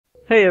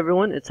Hey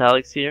everyone, it's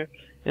Alex here,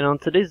 and on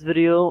today's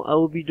video I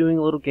will be doing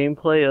a little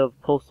gameplay of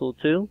Postal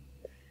 2.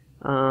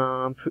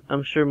 I'm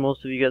sure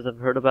most of you guys have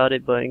heard about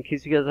it, but in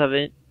case you guys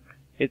haven't,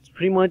 it's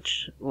pretty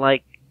much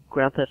like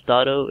Grand Theft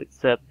Auto,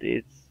 except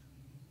it's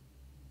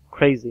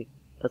crazy.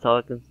 That's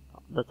the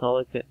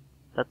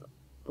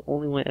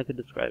only way I could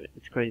describe it.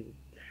 It's crazy.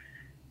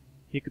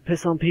 You could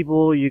piss on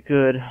people, you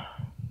could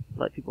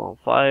light people on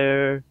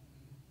fire,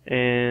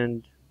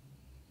 and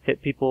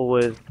hit people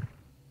with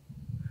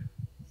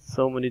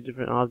so many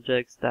different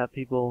objects, stab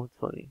people. It's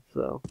funny.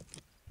 So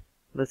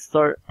let's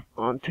start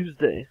on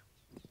Tuesday.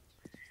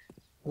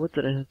 What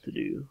did I have to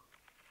do?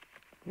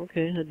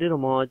 Okay, I did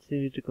them all. I just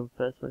needed to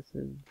confess my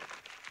sin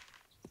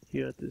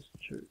here at this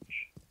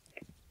church.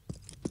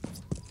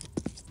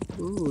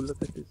 Ooh, look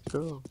at this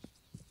girl.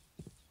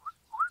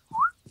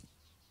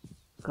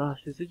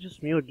 Gosh, is it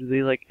just me or do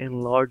they like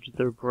enlarge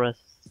their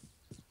breasts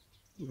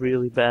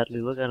really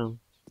badly? Look at them.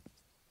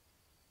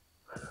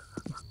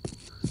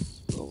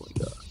 Oh my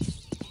god.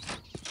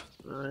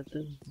 Alright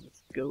then,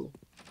 let's go.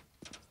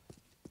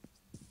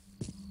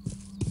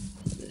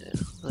 Yeah,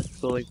 let's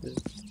go like this.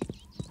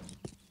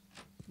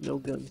 No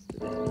guns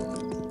today, no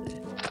guns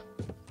today.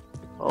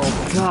 Oh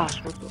my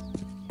gosh,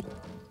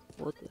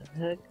 what the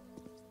heck?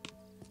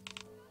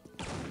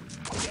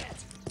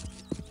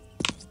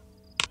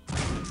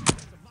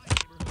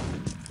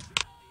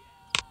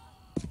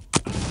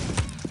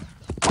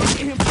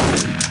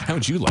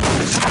 How'd you like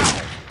this?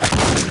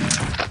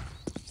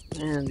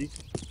 Man, these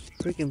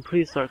freaking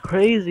priests are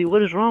crazy.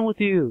 What is wrong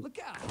with you? Look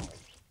out!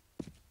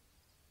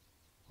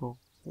 Oh,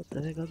 what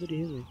the heck? How did he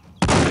hit me?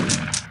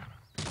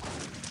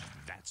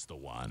 That's the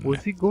one.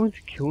 Was he going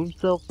to kill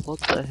himself? What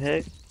the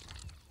heck?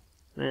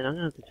 Man, I'm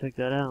gonna have to check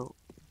that out.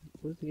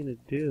 What is he gonna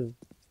do?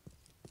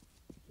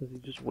 Is he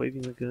just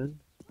waving the gun?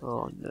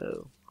 Oh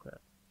no.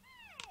 Crap.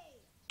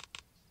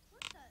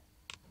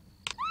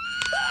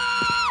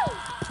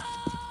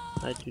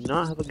 I do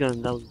not have a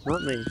gun. That was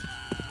not me.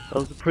 That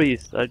was a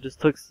priest. I just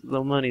took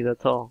the money,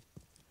 that's all.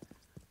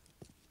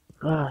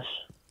 Gosh,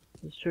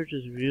 this church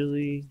is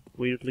really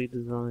weirdly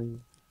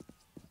designed.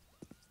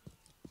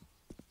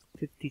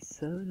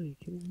 57? Are you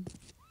kidding me?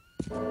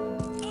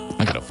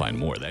 I gotta find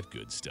more of that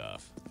good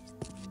stuff.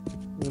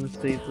 I'm gonna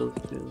save those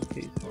two in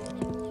case.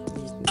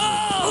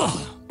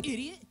 Oh!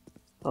 Idiot!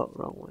 Oh,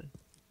 wrong way.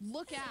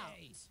 Look out!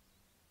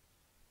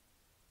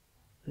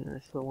 Man, I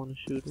still want to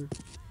shoot her.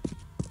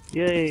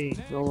 Yay!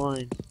 No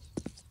line.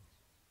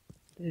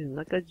 Damn,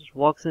 that guy just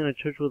walks in a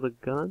church with a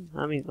gun?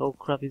 I mean, oh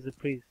crap, he's a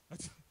priest.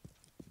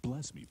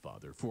 Bless me,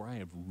 Father, for I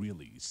have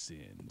really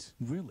sinned.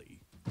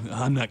 Really?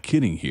 I'm not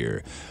kidding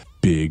here.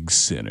 Big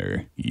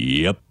sinner.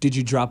 Yep. Did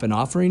you drop an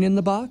offering in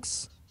the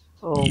box?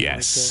 Oh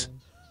Yes. my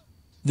god.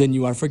 Then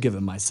you are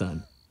forgiven, my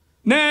son.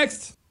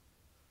 Next!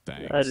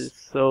 Thanks. That is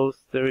so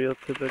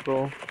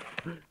stereotypical.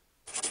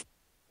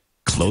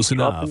 Close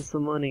Dropping enough.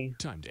 some money.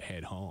 Time to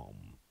head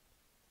home.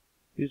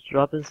 He's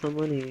dropping some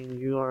money and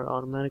you are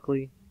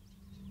automatically...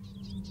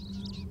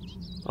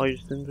 all your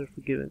sins are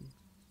forgiven.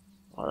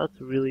 Oh,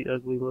 that's a really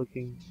ugly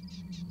looking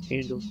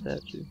angel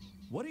statue.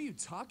 What are you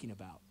talking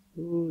about?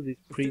 Ooh, these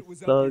If priest it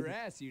was up thugs. your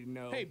ass, you'd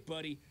know. Hey,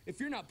 buddy,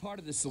 if you're not part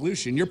of the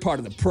solution, you're part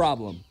of the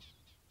problem.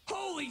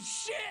 Holy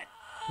shit!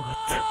 What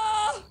the?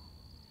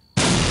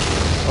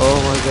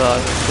 Oh my god,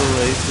 that's so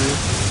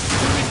racist.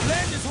 We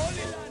claim this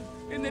holy land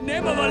in the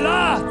name of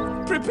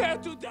Allah! Prepare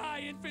to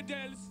die,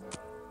 infidels!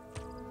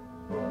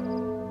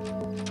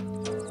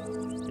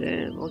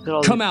 Damn, look at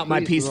all Come these out, my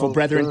priests with peaceful all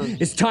brethren. guns.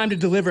 It's time to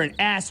deliver an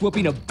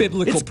ass-whooping of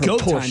biblical It's go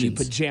proportions, you time,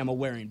 you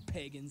pajama-wearing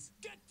pagans.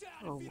 Get down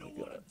Oh if you my don't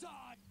god. want to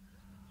die!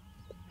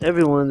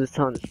 Everyone in this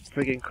town is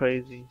freaking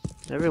crazy.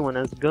 Everyone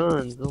has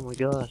guns. Oh my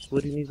gosh,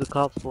 what do you need the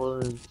cops for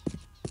then?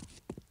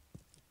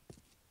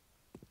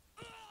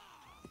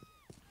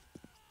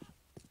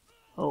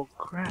 Oh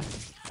crap.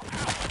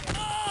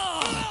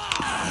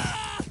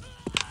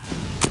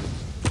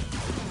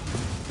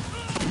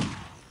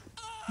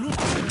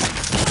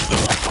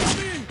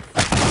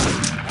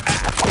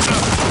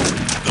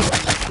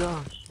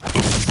 Gosh.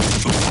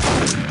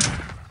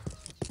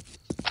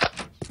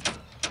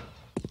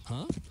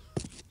 Huh?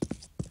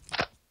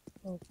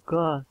 Oh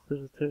gosh,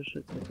 there's a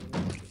terrorist.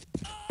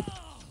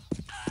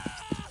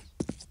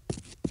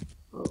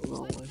 Oh,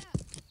 wrong way.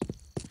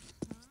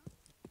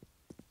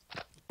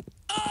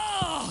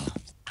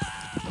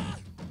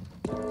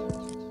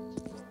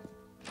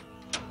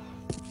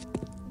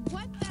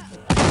 What the?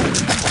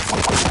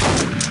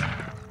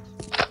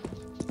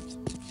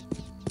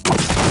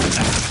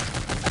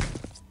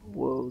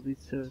 Whoa,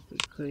 these terrorists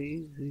are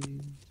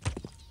crazy.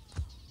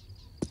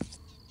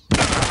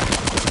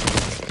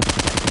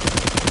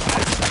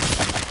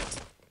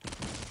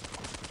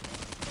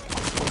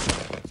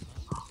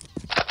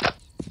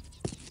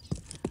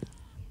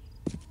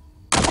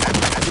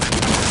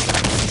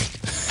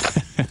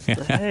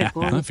 What the heck?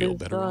 Why I am feel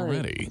inside? better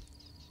already.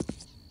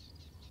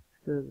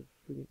 This is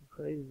freaking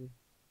crazy.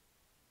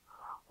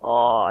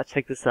 Oh,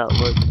 check this out,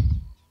 look.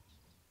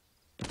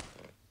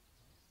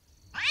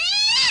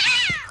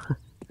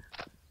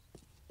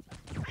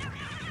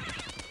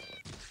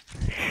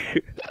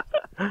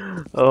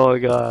 Oh my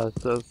gosh,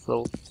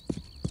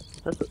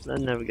 that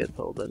never gets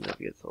old. That never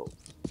gets old.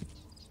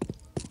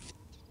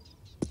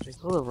 I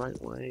go the right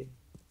way.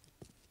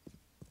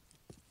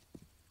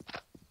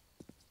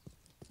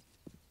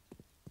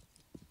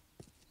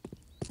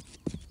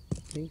 I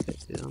think I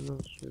did. I'm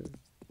not sure.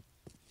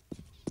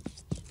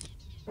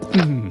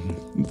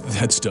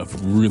 That stuff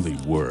really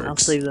I'll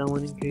works. save that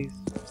one in case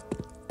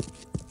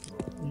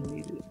I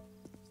need it.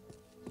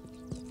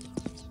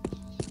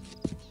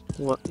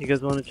 What? You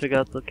guys want to check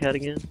out the cat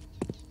again?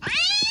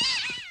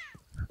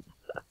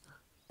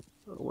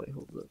 Oh wait,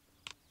 hold up.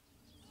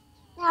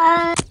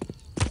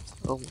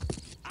 Oh.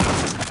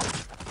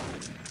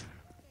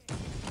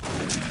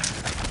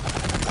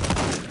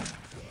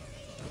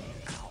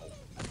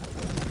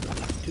 What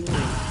are you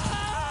doing?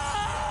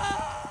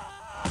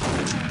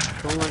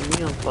 Don't light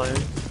me on fire.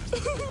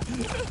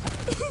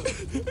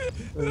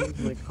 Oh, this is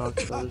my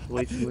cocktail is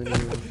way too linear.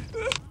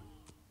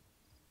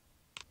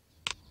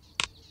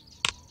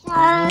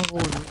 Another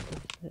one. What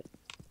the heck?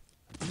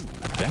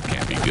 That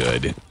can't be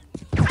good.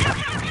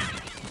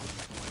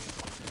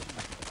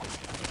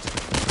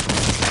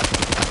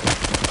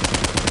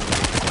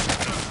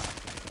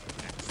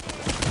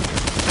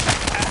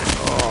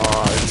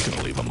 Oh, it's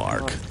gonna leave a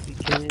mark. Oh, you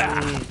kidding me?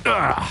 Ow.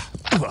 Ow.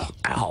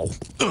 Ow.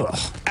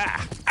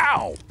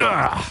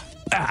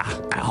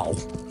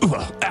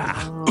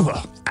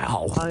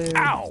 Ow. Fire.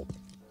 Ow.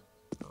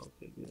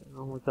 Okay, good.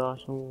 Oh my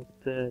gosh, I'm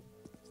almost dead.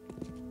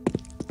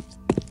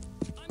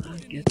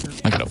 Get them.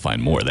 I gotta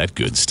find more of that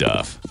good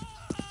stuff.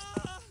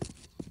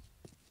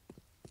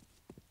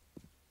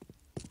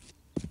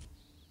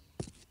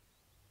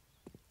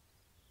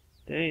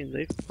 Dang,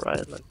 they fry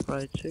it like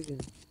fried chicken.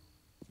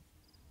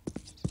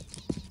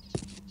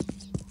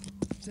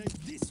 Take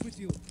this with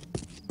you.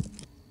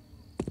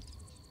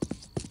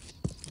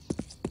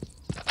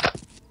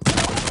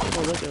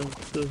 Oh, that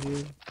guy's still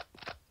here.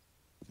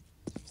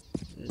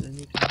 And I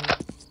need to help.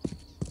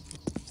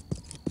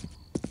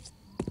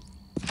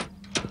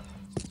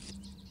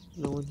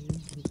 No one here?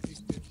 Okay,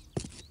 good.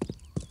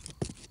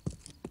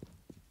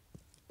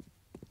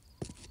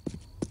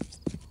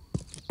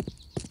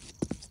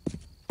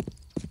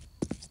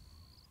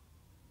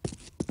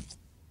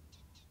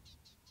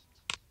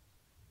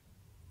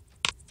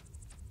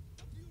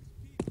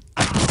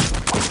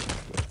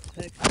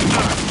 Heck.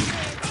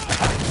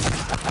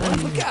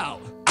 Look out!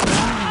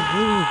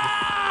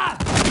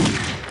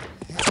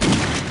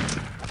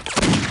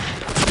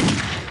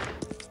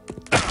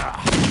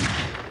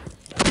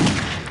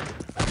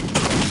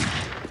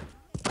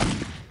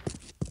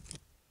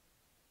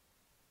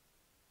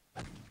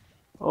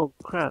 Oh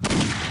crap.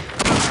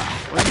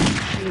 Why are you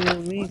shooting at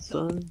me,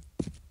 son?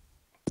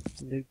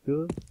 They're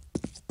good?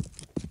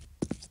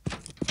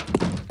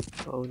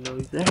 Oh no,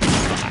 he's there.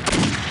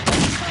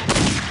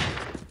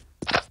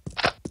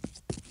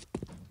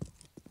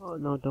 Oh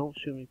no, don't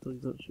shoot me,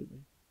 please don't shoot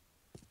me.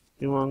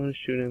 You know what, I'm gonna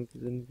shoot him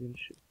because then he's gonna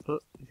shoot. Oh,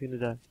 he's gonna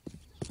die.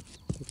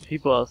 There's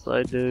people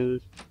outside,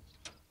 dude.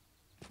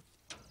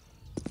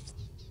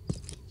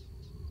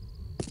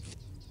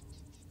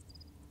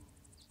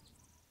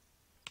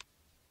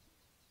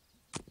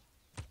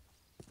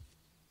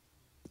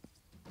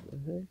 What the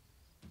heck?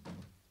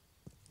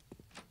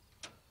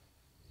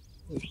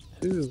 There's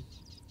two.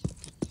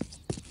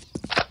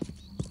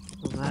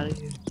 I'm out of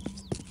here.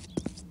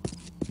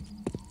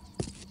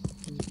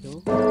 Can you kill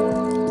him?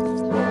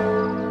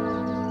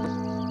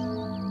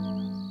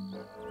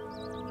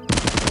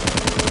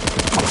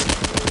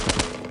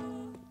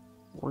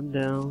 One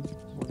down,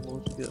 one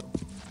more to go.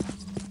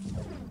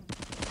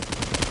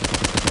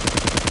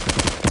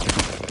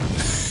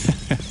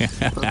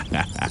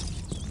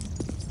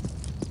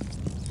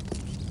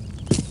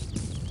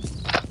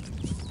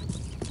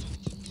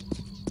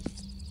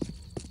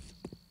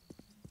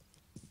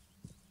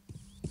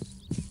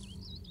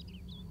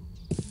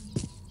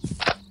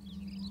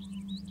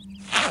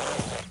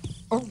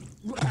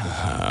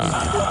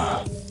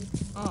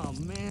 Oh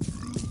man.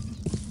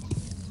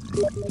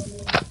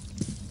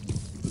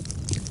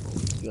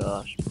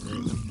 Gosh,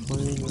 man, I'm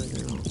playing right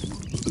now.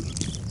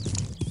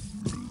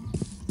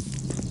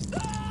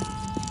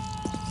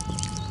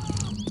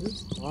 This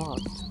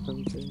locked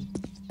something.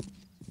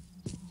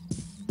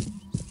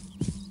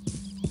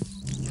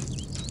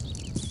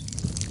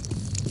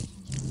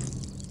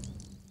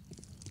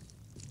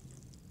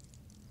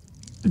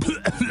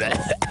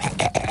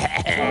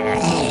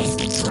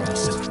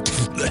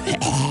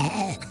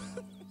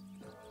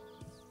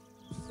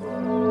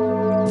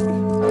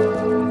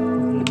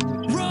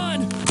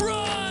 Run!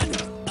 Run!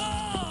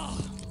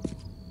 Oh!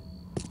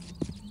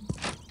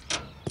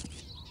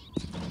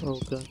 Oh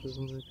gosh, there's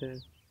one right there.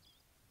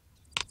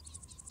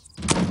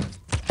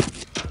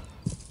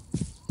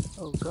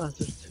 Oh gosh,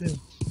 there's two.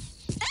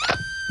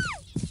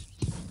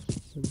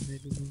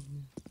 Maybe one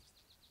here.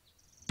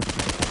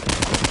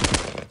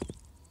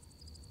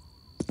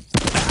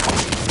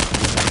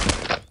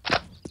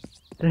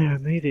 There, I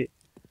made it.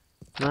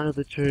 I'm out of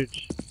the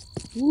church.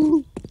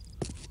 Woo!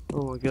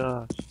 Oh my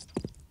gosh.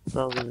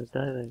 Thought I was gonna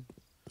die there.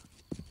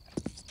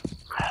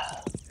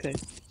 Okay.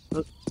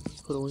 Look,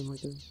 close put away my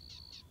gun.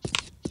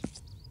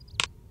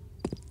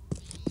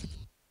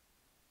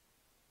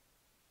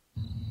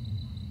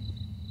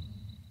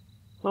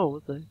 Oh,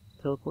 what the?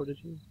 Teleported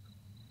you?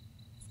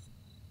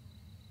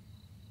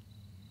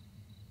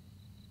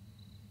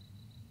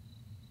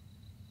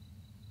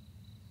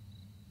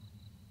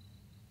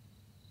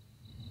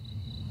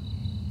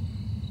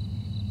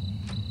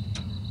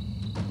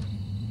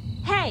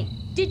 Hey,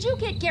 did you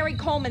get Gary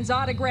Coleman's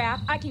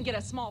autograph? I can get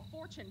a small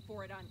fortune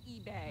for it on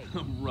eBay.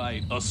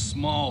 Right, a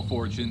small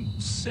fortune.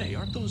 Say,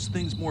 aren't those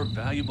things more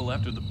valuable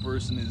after the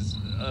person is,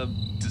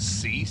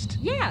 deceased?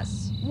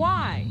 Yes.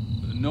 Why?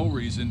 No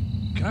reason.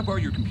 Can I borrow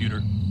your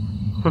computer?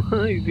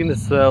 He's gonna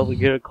sell the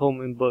Garrett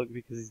Coleman book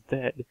because he's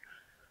dead.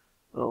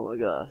 Oh my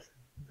gosh.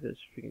 This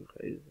guy's freaking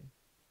crazy.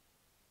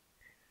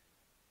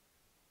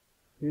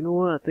 You know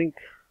what? I think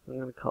I'm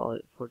gonna call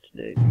it for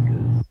today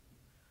because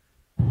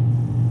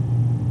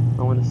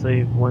I want to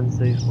save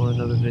Wednesday for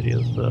another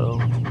video, so.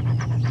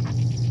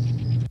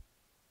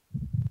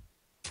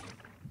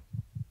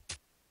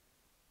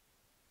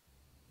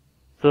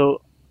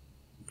 So,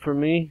 for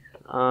me,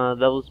 that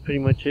was pretty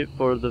much it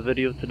for the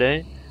video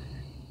today.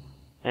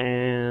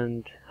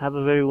 And have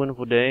a very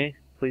wonderful day.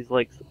 Please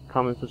like,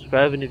 comment,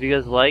 subscribe, and if you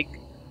guys like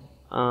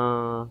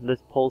this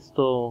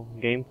Postal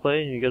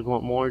gameplay and you guys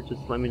want more,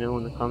 just let me know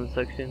in the comment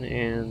section.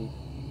 And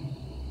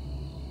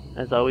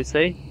as I always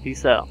say,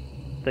 peace out.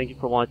 Thank you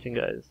for watching,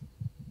 guys.